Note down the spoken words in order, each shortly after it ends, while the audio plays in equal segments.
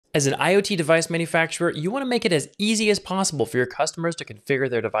As an IoT device manufacturer, you want to make it as easy as possible for your customers to configure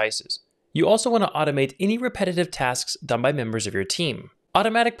their devices. You also want to automate any repetitive tasks done by members of your team.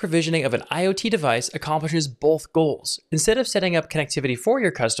 Automatic provisioning of an IoT device accomplishes both goals. Instead of setting up connectivity for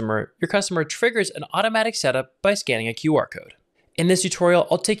your customer triggers an automatic setup by scanning a QR code. In this tutorial,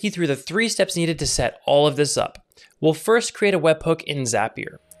 I'll take you through the 3 steps needed to set all of this up. We'll first create a webhook in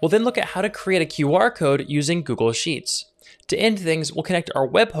Zapier. We'll then look at how to create a QR code using Google Sheets. To end things, we'll connect our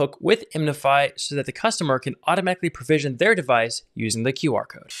webhook with EMnify so that the customer can automatically provision their device using the QR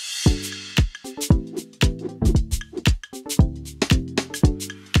code.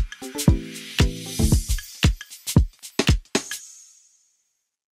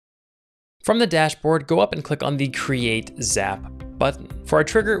 From the dashboard, go up and click on the Create Zap button. For our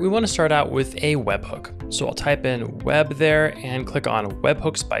trigger, we want to start out with a webhook. So I'll type in web there and click on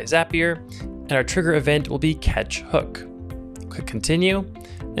Webhooks by Zapier, and our trigger event will be Catch Hook. Click Continue,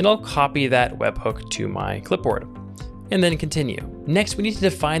 and I'll copy that webhook to my clipboard, and then continue. Next, we need to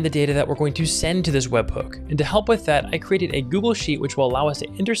define the data that we're going to send to this webhook. And to help with that, I created a Google Sheet which will allow us to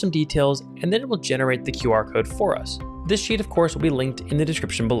enter some details, and then it will generate the QR code for us. This sheet, of course, will be linked in the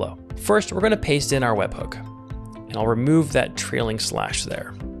description below. First, we're going to paste in our webhook, and I'll remove that trailing slash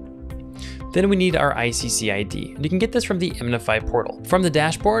there. Then we need our ICC ID, and you can get this from the EMnify portal. From the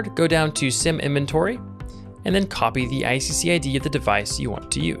dashboard, go down to SIM Inventory, and then copy the ICC ID of the device you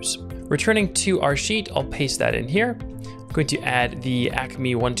want to use. Returning to our sheet, I'll paste that in here. I'm going to add the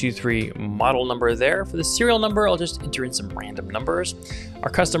Acme 123 model number there. For the serial number, I'll just enter in some random numbers. Our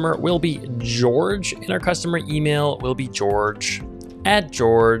customer will be George, and our customer email will be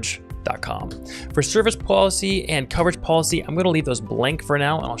george@george.com. For service policy and coverage policy, I'm going to leave those blank for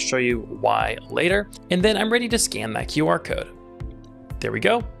now, and I'll show you why later. And then I'm ready to scan that QR code. There we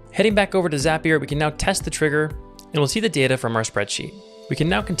go. Heading back over to Zapier, we can now test the trigger, and we'll see the data from our spreadsheet. We can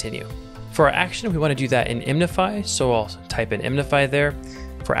now continue. For our action, we want to do that in EMnify, so I'll type in EMnify there.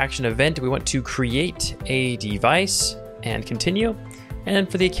 For action event, we want to create a device and continue. And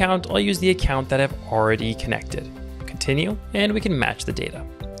for the account, I'll use the account that I've already connected. Continue, and we can match the data.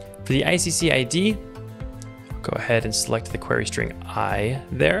 For the ICC ID, I'll go ahead and select the query string I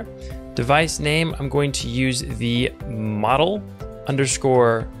there. Device name, I'm going to use the model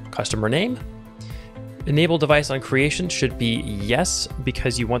 _ customer name. Enable device on creation should be yes,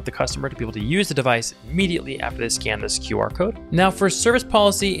 because you want the customer to be able to use the device immediately after they scan this QR code. Now for service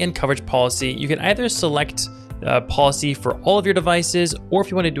policy and coverage policy, you can either select a policy for all of your devices, or if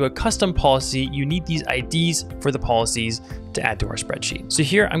you want to do a custom policy, you need these IDs for the policies to add to our spreadsheet. So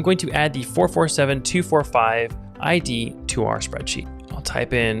here I'm going to add the 447245 ID to our spreadsheet. I'll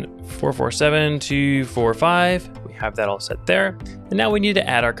type in 447245. We have that all set there. And now we need to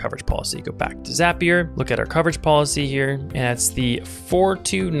add our coverage policy. Go back to Zapier, look at our coverage policy here, and it's the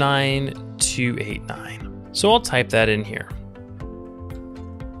 429289. So I'll type that in here.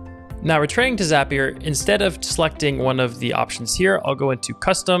 Now returning to Zapier, instead of selecting one of the options here, I'll go into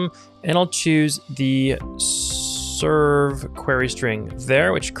custom and I'll choose the serve query string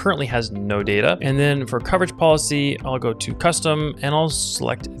there, which currently has no data. And then for coverage policy, I'll go to custom and I'll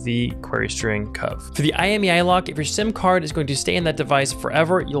select the query string cov. For the IMEI lock, if your SIM card is going to stay in that device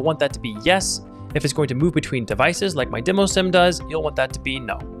forever, you'll want that to be yes. If it's going to move between devices like my demo sim does, you'll want that to be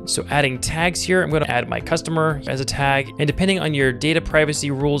no. So adding tags here, I'm going to add my customer as a tag. And depending on your data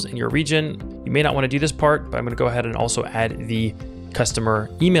privacy rules in your region, you may not want to do this part, but I'm going to go ahead and also add the customer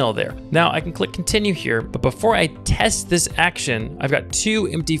email there. Now I can click continue here, but before I test this action, I've got 2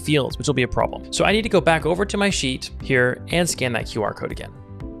 empty fields, which will be a problem. So I need to go back over to my sheet here and scan that QR code again.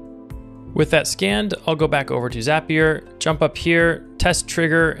 With that scanned, I'll go back over to Zapier, jump up here, test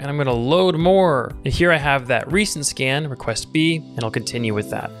trigger, and I'm gonna load more. And here I have that recent scan, request B, and I'll continue with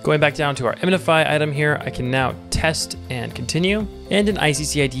that. Going back down to our EMnify item here, I can now test and continue, and an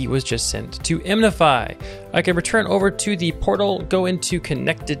ICC ID was just sent to EMnify. I can return over to the portal, go into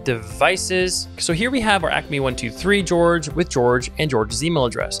connected devices. So here we have our Acme 123 George with George and George's email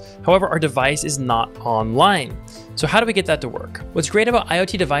address. However, our device is not online. So how do we get that to work? What's great about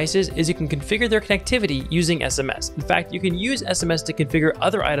IoT devices is you can configure their connectivity using SMS. In fact, you can use SMS to configure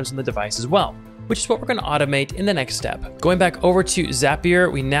other items on the device as well, which is what we're going to automate in the next step. Going back over to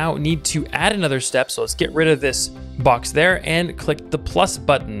Zapier, we now need to add another step. So let's get rid of this box there and click the plus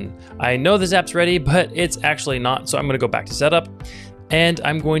button. I know this app's ready, but it's actually not. So I'm going to go back to setup and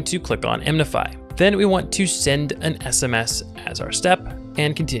I'm going to click on EMnify. Then we want to send an SMS as our step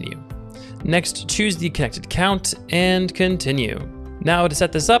and continue. Next, choose the connected account and continue. Now to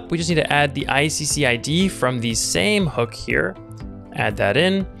set this up, we just need to add the ICC ID from the same hook here, add that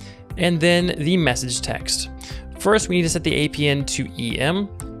in, and then the message text. First, we need to set the APN to EM.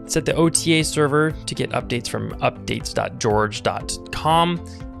 Set the OTA server to get updates from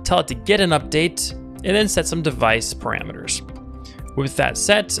updates.george.com. Tell it to get an update, and then set some device parameters. With that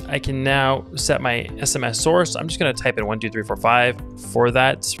set, I can now set my SMS source. I'm just gonna type in 12345 for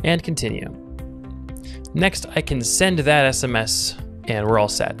that and continue. Next, I can send that SMS and we're all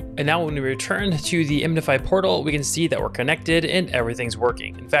set. And now when we return to the EMnify portal, we can see that we're connected and everything's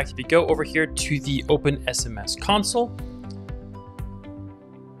working. In fact, if you go over here to the Open SMS console,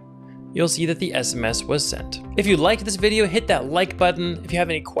 you'll see that the SMS was sent. If you liked this video, hit that like button. If you have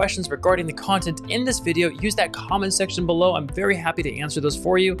any questions regarding the content in this video, use that comment section below. I'm very happy to answer those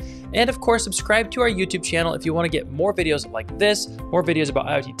for you. And of course, subscribe to our YouTube channel if you want to get more videos like this, more videos about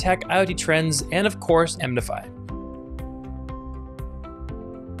IoT tech, IoT trends, and of course, EMnify.